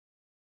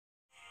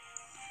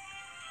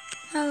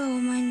Hello,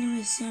 my name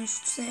is James.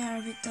 Today I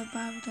read the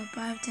Bible. The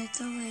Bible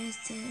title is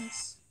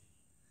this: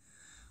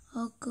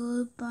 A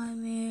Goodbye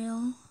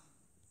Meal,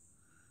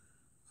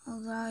 a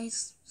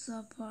Last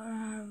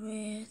Supper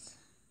with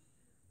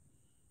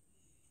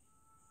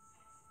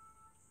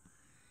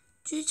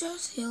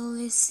Jesus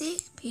healed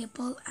sick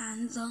people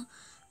and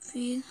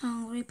fed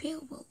hungry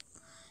people.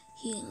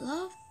 He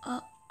loved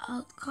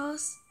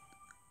outcasts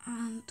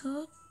and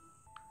taught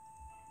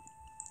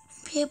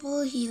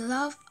people. He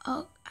loved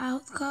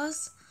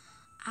outcasts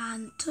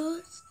and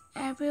taught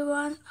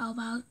everyone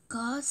about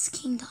God's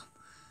kingdom.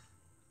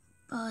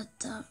 But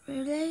the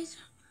village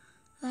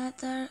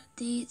leader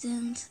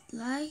didn't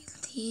like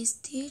his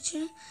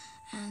teaching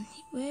and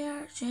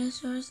were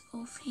jealous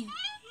of him.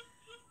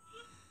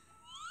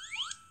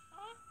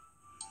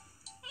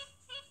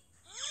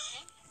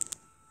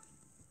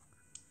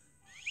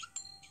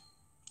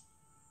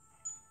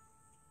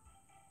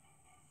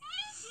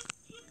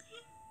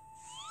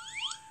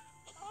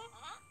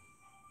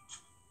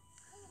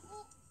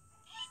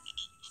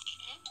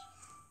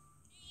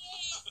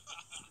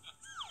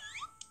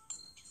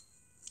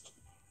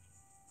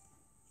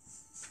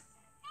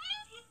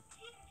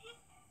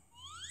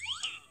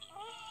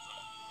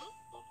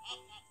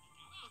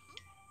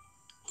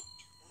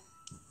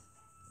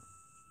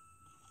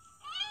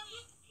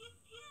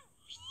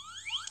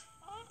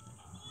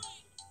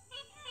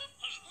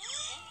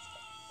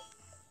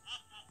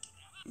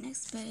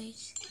 Next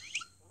page.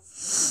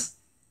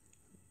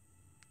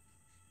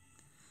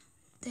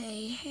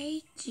 They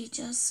hate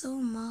Jesus so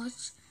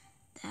much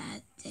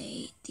that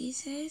they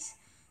decided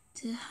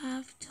to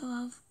have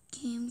 12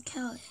 him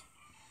killed.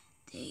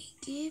 They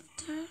gave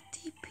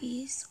 30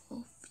 pieces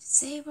of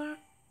silver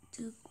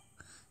to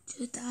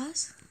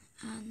Judas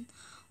and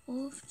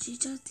of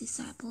Jesus'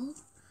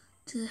 disciples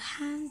to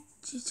hand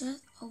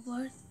Jesus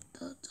over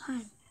the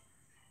time.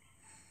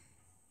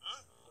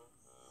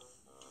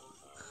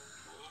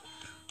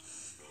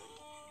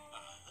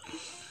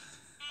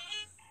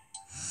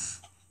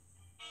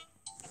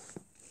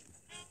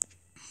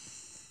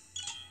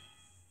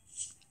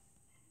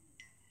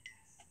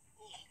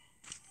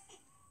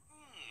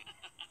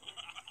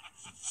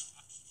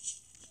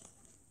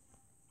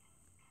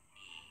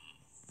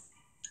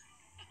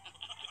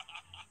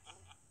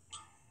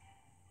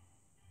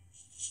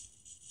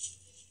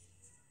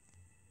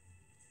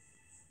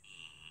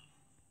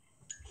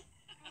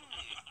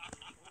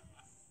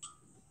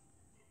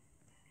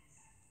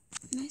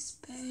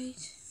 Next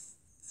page.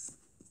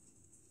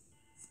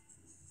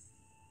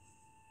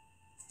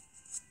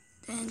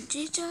 Then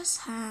Jesus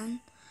and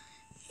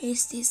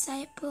his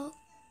disciples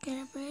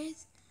celebrated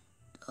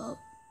the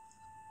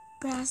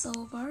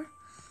Passover.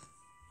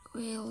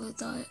 Will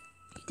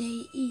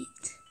they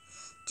eat?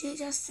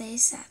 Jesus said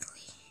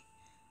sadly,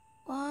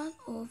 "One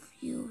of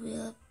you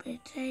will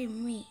betray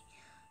me."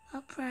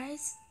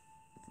 Surprised,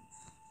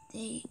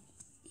 they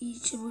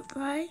each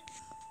replied,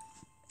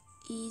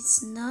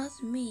 "It's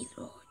not me,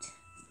 Lord."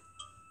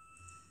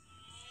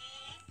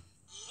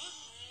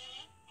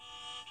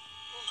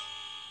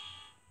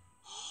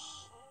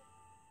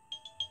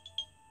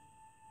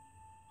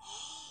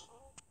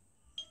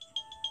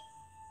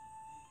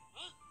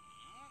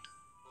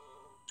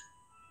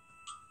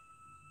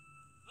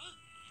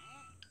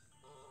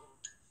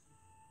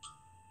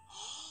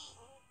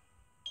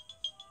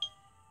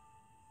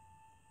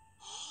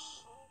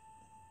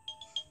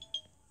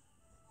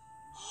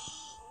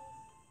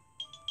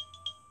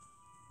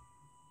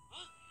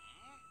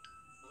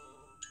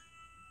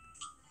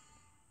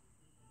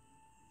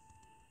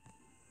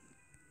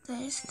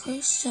 This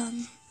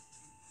question.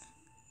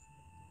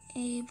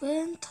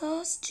 Even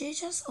though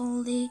Jesus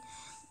only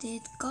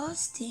did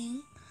God's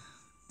thing,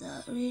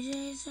 the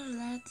religious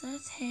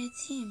leaders hate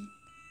him.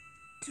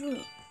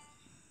 True.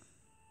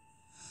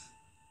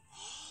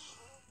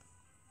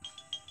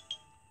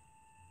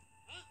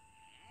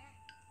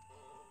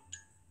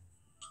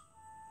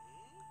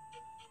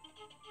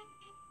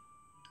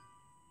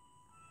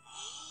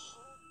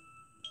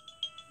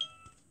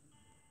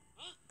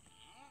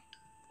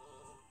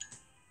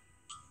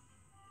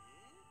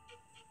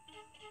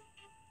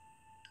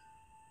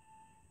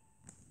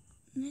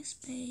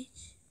 Next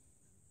page.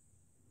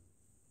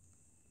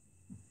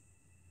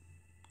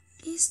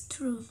 It's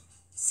true,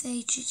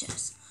 said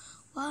Jesus.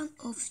 "One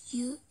of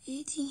you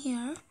eating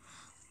here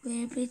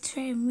will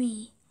betray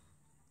me."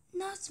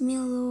 "Not me,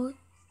 Lord,"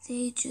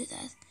 said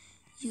Judas.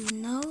 "You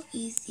know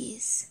it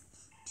is."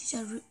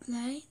 Jesus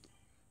replied,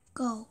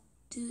 "Go,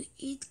 do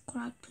it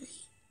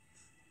quickly."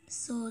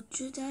 So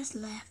Judas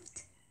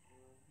left.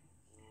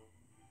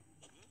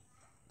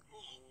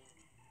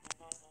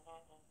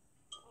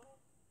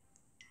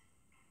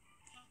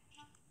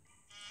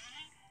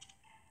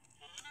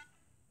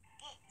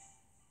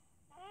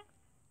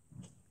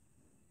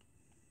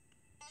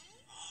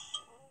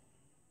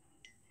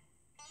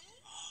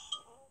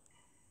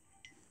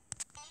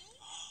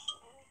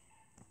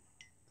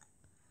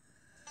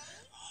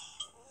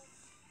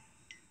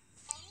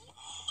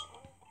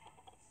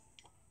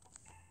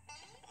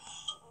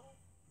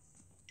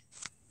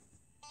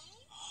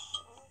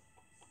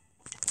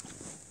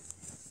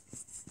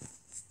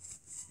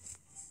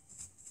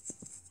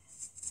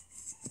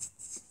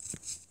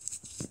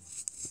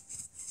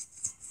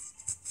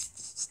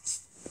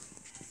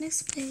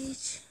 Next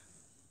page.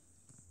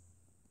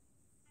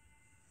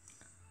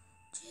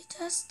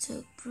 Jesus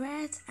took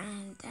bread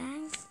and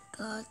thanked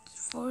God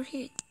for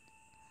it.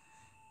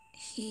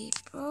 He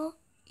broke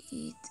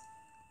it,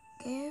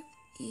 gave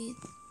it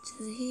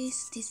to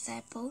his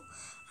disciples,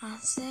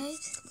 and said,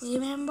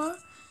 "Remember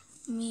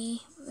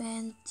me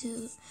when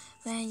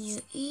you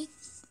eat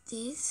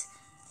this.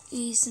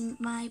 Is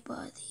my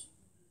body."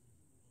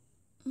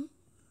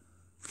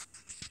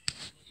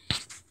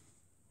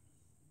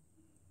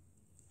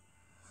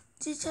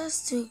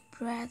 Jesus took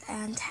bread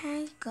and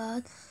thanked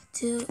God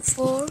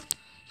for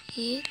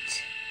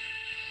it.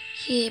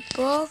 He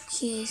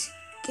broke it,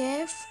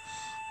 gave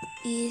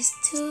it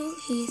to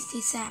his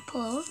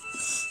disciples,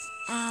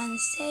 and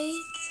said,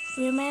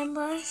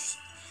 "Remember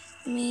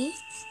me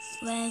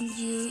when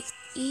you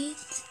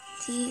eat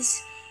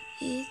this.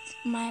 Is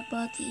my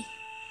body,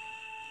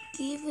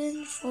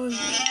 given for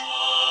you."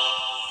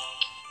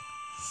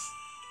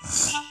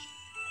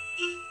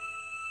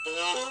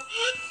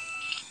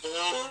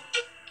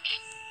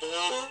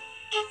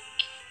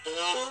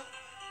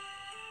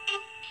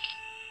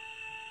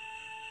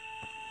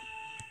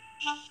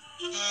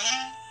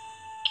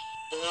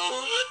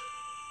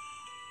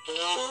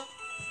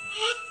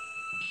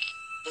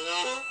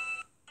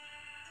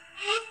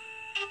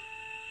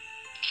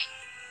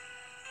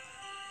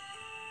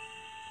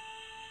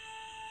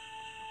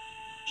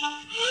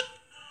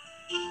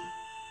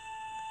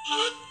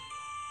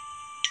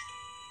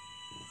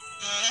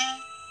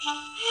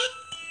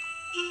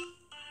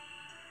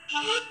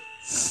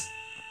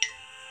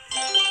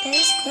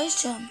 Today's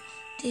question: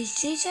 did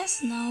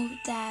Jesus know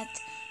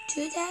that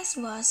Judas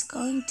was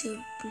going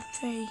to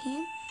betray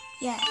him?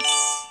 Yes.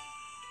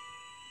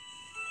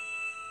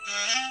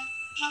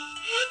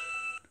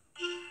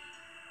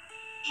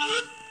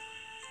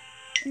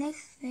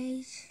 Next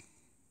page.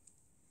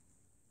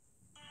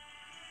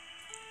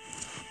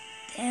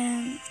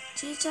 Then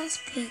Jesus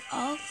picked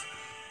up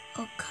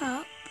a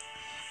cup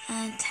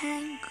and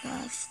thanked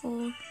God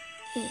for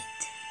it.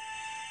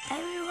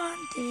 Everyone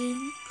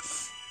drank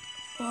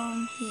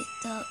from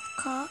the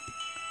cup.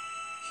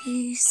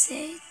 He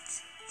said,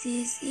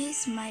 "This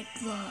is my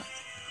blood,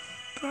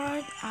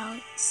 poured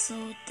out so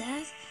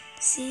that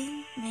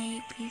sin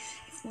may be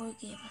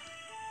forgiven."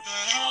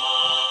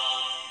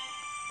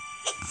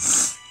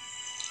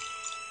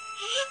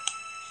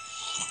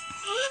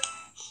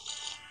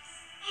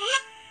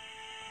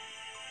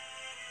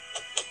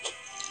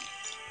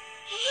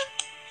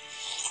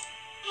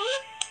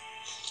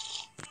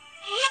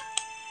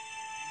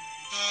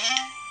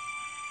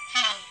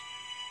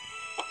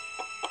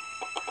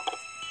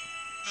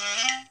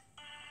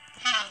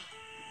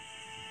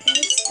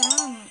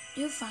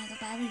 You find the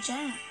Bible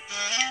jam.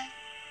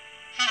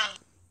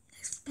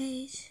 Next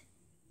page.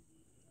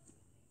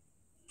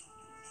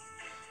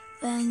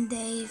 When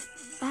they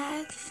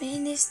had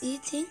finished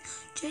eating,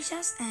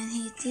 Jesus and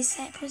his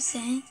disciples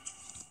sang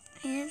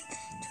hymns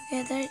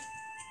together.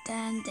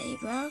 Then they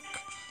walked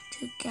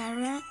to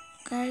the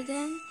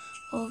Garden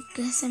of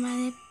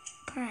Gethsemane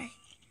prayed.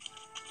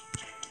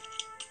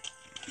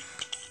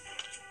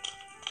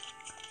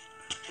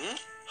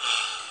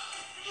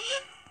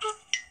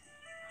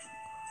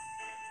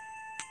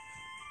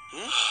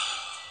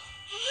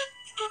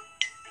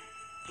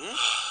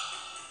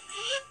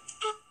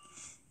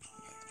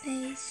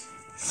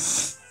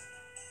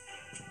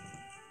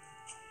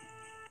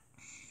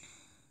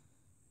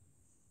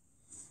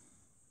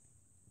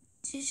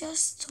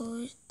 Jesus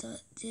told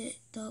the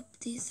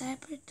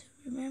disciples to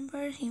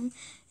remember him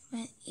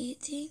when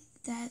eating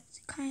that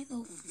kind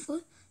of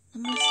food.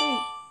 Number 3.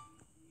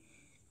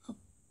 A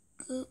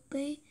good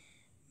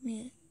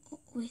meal.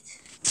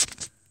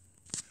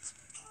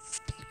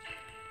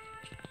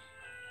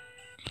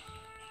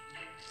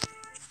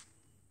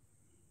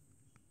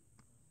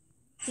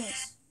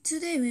 Yes,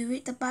 today we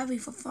read the Bible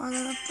for fun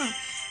and fun.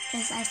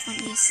 As I found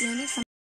this unit from